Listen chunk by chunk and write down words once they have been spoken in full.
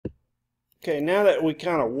Okay, now that we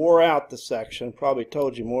kind of wore out the section, probably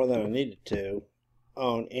told you more than I needed to,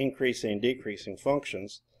 on increasing and decreasing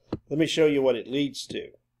functions, let me show you what it leads to.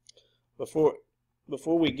 Before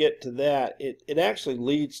we get to that, it actually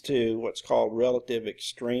leads to what's called relative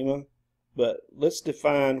extrema, but let's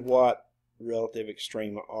define what relative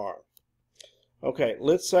extrema are. Okay,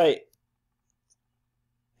 let's say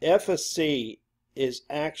f of c is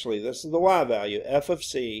actually, this is the y value, f of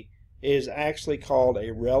c is actually called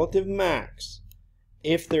a relative max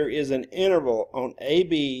if there is an interval on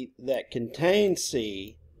AB that contains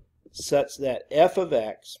C such that f of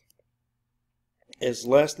x is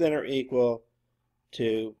less than or equal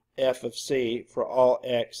to f of c for all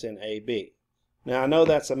x in AB. Now I know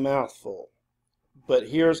that's a mouthful, but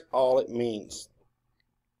here's all it means.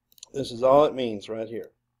 This is all it means right here.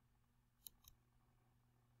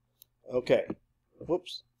 Okay,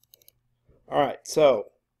 whoops. Alright, so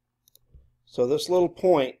this little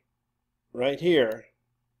point right here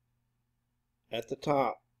at the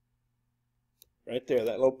top, right there,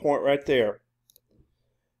 that little point right there,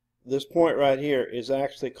 this point right here is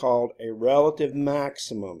actually called a relative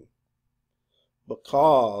maximum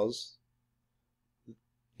because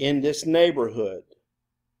in this neighborhood,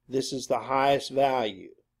 this is the highest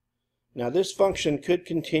value. Now this function could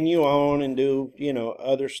continue on and do,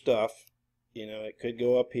 other stuff. It could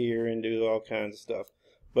go up here and do all kinds of stuff.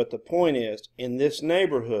 But the point is, in this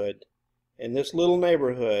neighborhood, in this little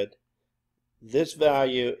neighborhood, this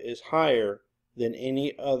value is higher than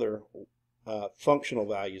any other functional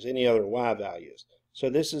values, any other y values. So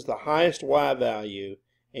this is the highest y value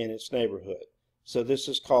in its neighborhood. So this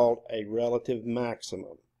is called a relative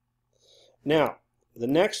maximum. Now, the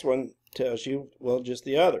next one tells you, well, just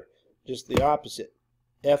the opposite.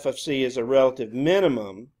 F of c is a relative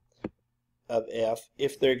minimum of f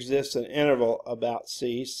if there exists an interval about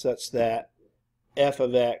c such that f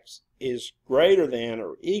of x is greater than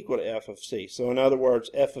or equal to f of c. So in other words,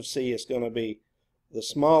 f of c is going to be the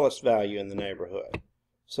smallest value in the neighborhood.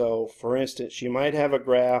 So for instance, you might have a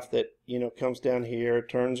graph that comes down here,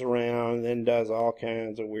 turns around, and then does all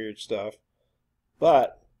kinds of weird stuff.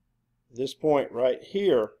 But this point right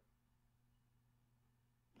here,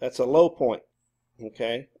 that's a low point.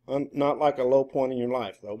 Okay, not like a low point in your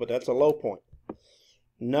life though, but that's a low point.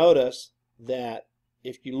 Notice that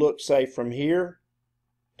if you look, say, from here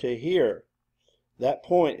to here, that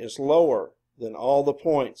point is lower than all the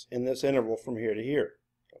points in this interval from here to here.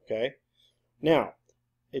 Okay, now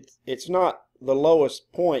it's not the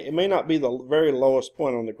lowest point. It may not be the very lowest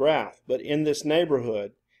point on the graph, but in this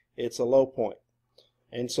neighborhood it's a low point.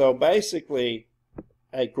 And so basically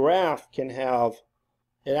a graph can have,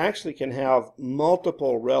 it actually can have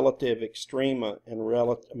multiple relative extrema and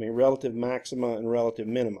relative maxima and relative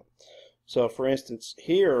minima. So for instance,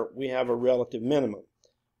 here we have a relative minimum.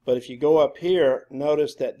 But if you go up here,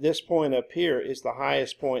 notice that this point up here is the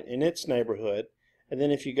highest point in its neighborhood. And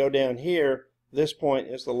then if you go down here, this point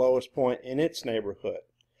is the lowest point in its neighborhood.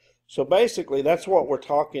 So basically that's what we're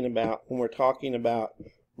talking about when we're talking about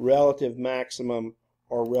relative maximum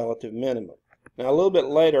or relative minimum. Now a little bit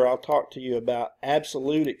later I'll talk to you about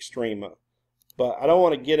absolute extrema, but I don't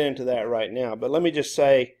want to get into that right now. But let me just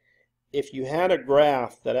say, if you had a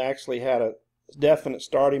graph that actually had a definite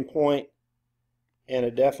starting point and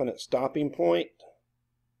a definite stopping point,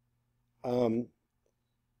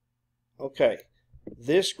 okay,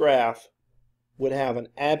 this graph would have an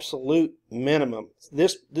absolute minimum.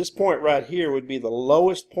 This point right here would be the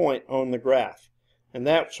lowest point on the graph, and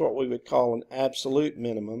that's what we would call an absolute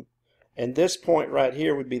minimum. And this point right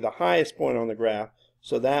here would be the highest point on the graph,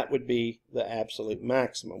 so that would be the absolute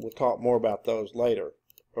maximum. We'll talk more about those later.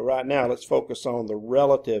 But right now, let's focus on the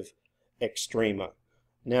relative extrema.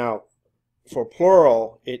 Now, for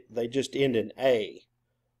plural, they just end in A,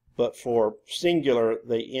 but for singular,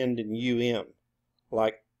 they end in UM.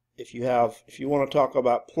 Like if you want to talk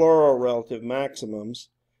about plural relative maximums,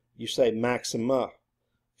 you say maxima.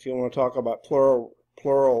 If you want to talk about plural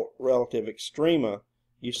relative extrema,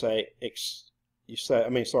 you say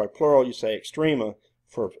plural, you say extrema.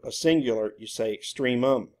 For a singular, you say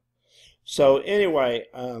extremum. So anyway,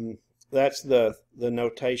 that's the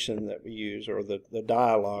notation that we use, or the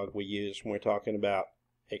dialogue we use when we're talking about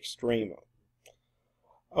extrema.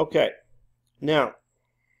 Okay, now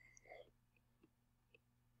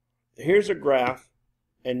here's a graph,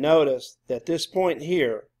 and notice that this point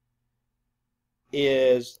here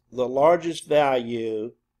is the largest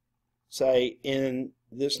value, say, in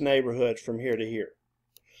this neighborhood from here to here.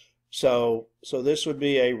 So this would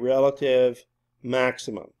be a relative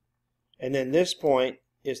maximum. And then this point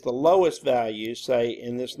is the lowest value, say,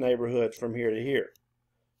 in this neighborhood from here to here.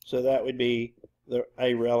 So that would be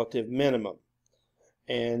a relative minimum.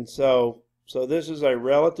 And so this is a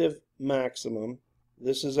relative maximum,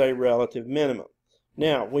 this is a relative minimum.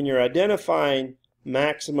 Now, when you're identifying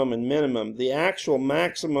maximum and minimum, the actual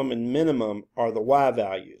maximum and minimum are the y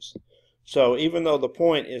values. So even though the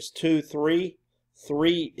point is 2, 3,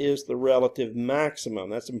 3 is the relative maximum.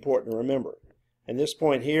 That's important to remember. And this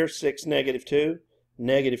point here, 6, -2,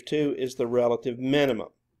 -2 is the relative minimum.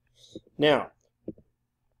 Now,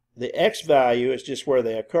 the x value is just where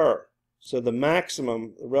they occur. So the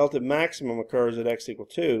maximum, the relative maximum occurs at x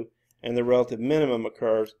equals 2, and the relative minimum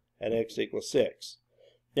occurs at x equals 6.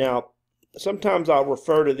 Now, sometimes I'll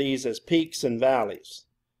refer to these as peaks and valleys.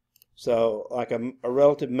 So like a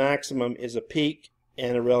relative maximum is a peak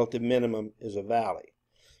and a relative minimum is a valley.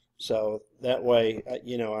 So that way,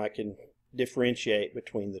 I can differentiate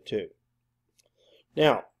between the two.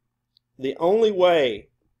 Now, the only way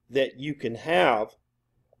that you can have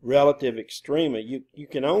relative extrema, you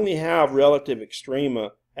can only have relative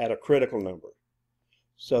extrema at a critical number.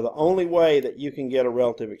 So the only way that you can get a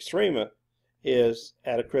relative extrema is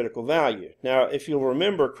at a critical value. Now, if you'll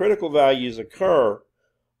remember, critical values occur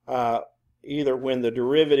either when the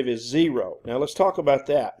derivative is 0. Now let's talk about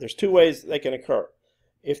that. There's two ways that they can occur.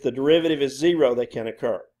 If the derivative is 0, they can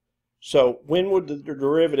occur. So when would the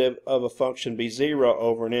derivative of a function be 0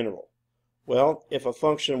 over an interval? Well, if a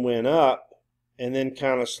function went up and then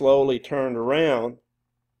kind of slowly turned around,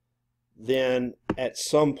 then at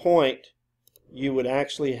some point you would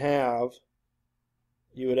actually have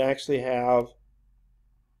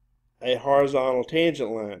a horizontal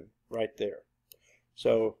tangent line right there.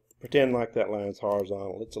 So pretend like that line's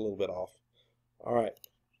horizontal. It's a little bit off. All right.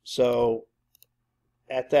 So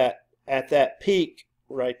at that peak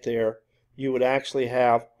right there, you would actually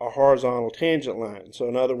have a horizontal tangent line. So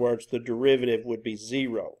in other words, the derivative would be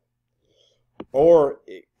 0. Or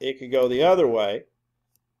it could go the other way.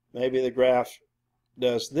 Maybe the graph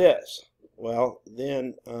does this. Well,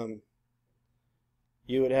 then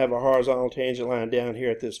you would have a horizontal tangent line down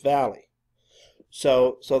here at this valley.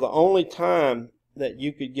 So the only time that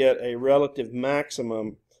you could get a relative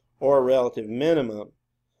maximum or a relative minimum,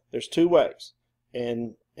 there's two ways.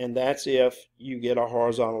 And that's if you get a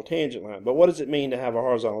horizontal tangent line. But what does it mean to have a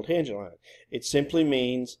horizontal tangent line? It simply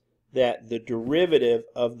means that the derivative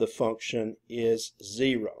of the function is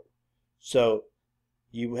 0. So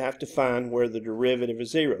you have to find where the derivative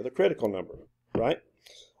is 0, the critical number, right?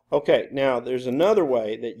 Okay, now there's another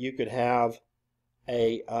way that you could have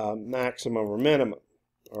a maximum or minimum.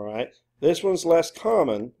 All right, this one's less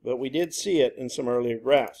common, but we did see it in some earlier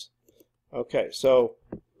graphs. Okay, so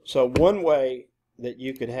one way that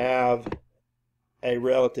you could have a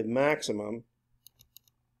relative maximum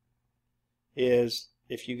is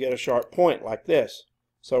if you get a sharp point like this.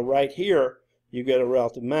 So right here you get a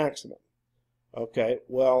relative maximum. Okay,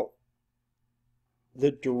 well,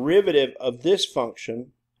 the derivative of this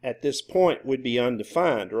function at this point would be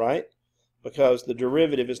undefined, right? Because the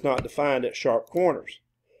derivative is not defined at sharp corners.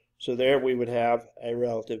 So there we would have a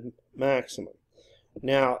relative maximum.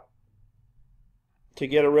 Now, to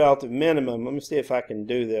get a relative minimum, let me see if I can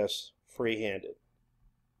do this free-handed.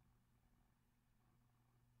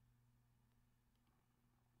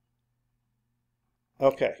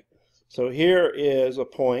 Okay, so here is a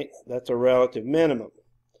point that's a relative minimum.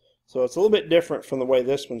 So it's a little bit different from the way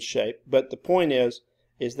this one's shaped, but the point is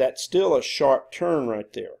that's still a sharp turn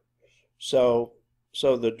right there. So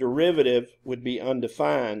the derivative would be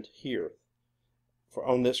undefined here.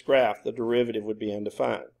 On this graph, the derivative would be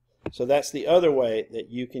undefined. So that's the other way that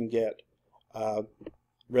you can get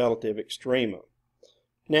relative extrema.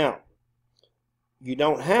 Now, you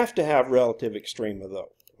don't have to have relative extrema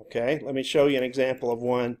though. Okay, let me show you an example of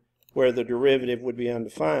one where the derivative would be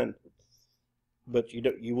undefined, but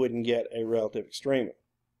you wouldn't get a relative extrema.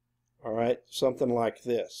 All right, something like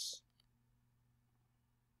this.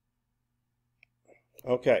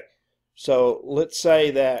 Okay, so let's say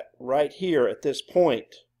that right here at this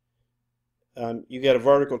point, you get a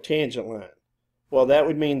vertical tangent line. Well, that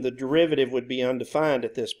would mean the derivative would be undefined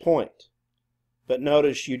at this point. But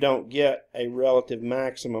notice you don't get a relative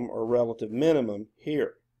maximum or relative minimum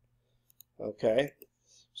here. Okay,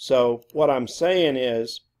 so what I'm saying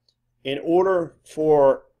is, in order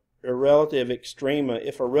for a relative extrema,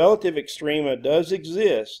 if a relative extrema does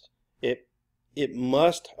exist, it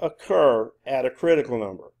must occur at a critical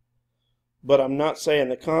number. But I'm not saying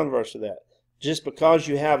the converse of that. Just because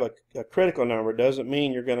you have a critical number doesn't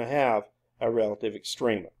mean you're going to have a relative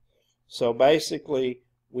extrema. So basically,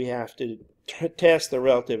 we have to test the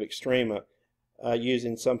relative extrema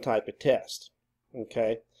using some type of test.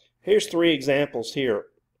 Okay, here's three examples here.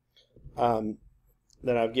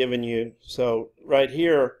 that I've given you. So right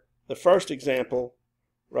here, the first example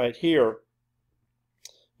right here,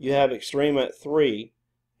 you have extrema at 3,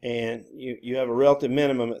 and you have a relative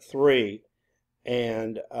minimum at 3,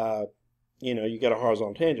 and you got a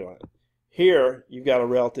horizontal tangent line. Here you've got a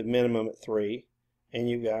relative minimum at 3, and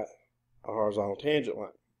you've got a horizontal tangent line.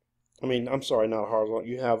 I mean, I'm sorry, not a horizontal.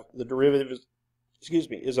 You have the derivative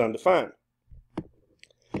is undefined.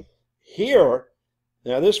 Here,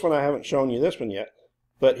 now this one I haven't shown you this one yet,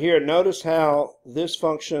 but here notice how this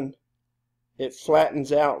function, it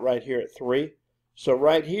flattens out right here at 3. So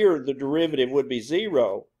right here the derivative would be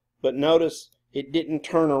 0, but notice it didn't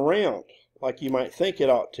turn around like you might think it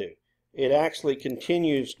ought to. It actually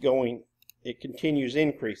continues going, it continues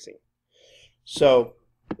increasing. So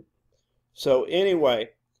anyway,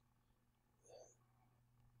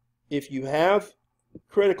 if you have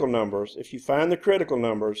critical numbers, if you find the critical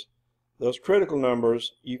numbers, those critical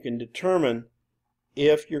numbers, you can determine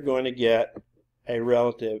if you're going to get a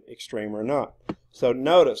relative extreme or not. So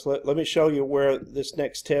notice, let me show you where this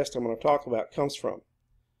next test I'm going to talk about comes from.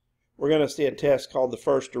 We're going to see a test called the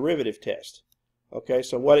first derivative test. Okay,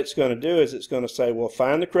 so what it's going to do is it's going to say, well,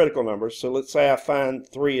 find the critical numbers. So let's say I find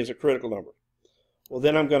 3 is a critical number. Well,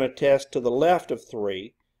 then I'm going to test to the left of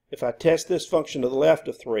 3. If I test this function to the left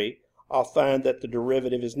of 3, I'll find that the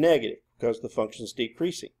derivative is negative because the function is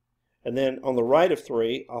decreasing. And then on the right of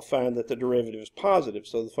 3, I'll find that the derivative is positive,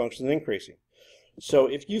 so the function is increasing. So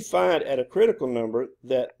if you find at a critical number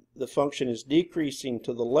that the function is decreasing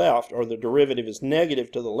to the left, or the derivative is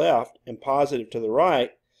negative to the left and positive to the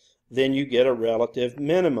right, then you get a relative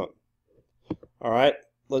minimum. All right,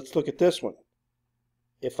 let's look at this one.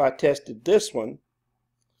 If I tested this one,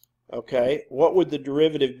 okay, what would the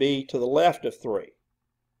derivative be to the left of 3?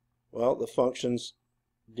 Well, the function's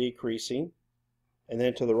decreasing. And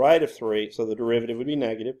then to the right of 3, so the derivative would be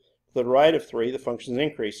negative. To the right of 3, the function is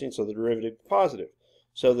increasing, so the derivative is positive.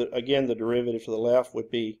 So that, again, the derivative to the left would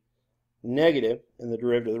be negative, and the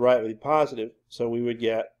derivative to the right would be positive. So we would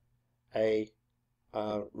get a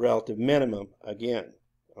relative minimum again.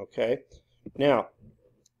 Okay. Now,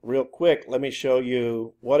 real quick, let me show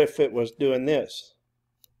you what if it was doing this.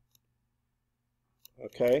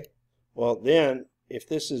 Okay. Well, then, if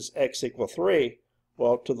this is x equal 3,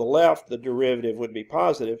 well, to the left, the derivative would be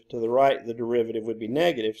positive. To the right, the derivative would be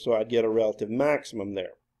negative, so I'd get a relative maximum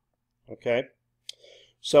there. Okay?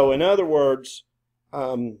 So, in other words,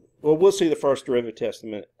 well, we'll see the first derivative test in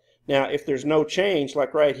a minute. Now, if there's no change,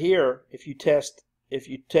 like right here, if you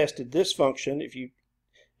tested this function, if you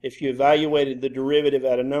evaluated the derivative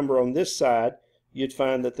at a number on this side, you'd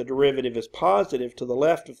find that the derivative is positive to the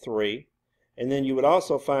left of 3, and then you would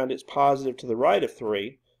also find it's positive to the right of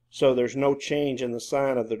 3. So there's no change in the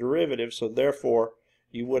sign of the derivative, so therefore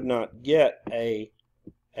you would not get an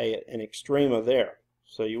extrema there.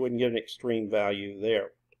 So you wouldn't get an extreme value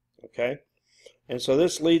there. Okay? And so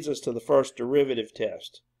this leads us to the first derivative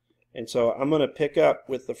test. And so I'm going to pick up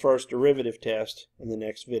with the first derivative test in the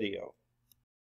next video.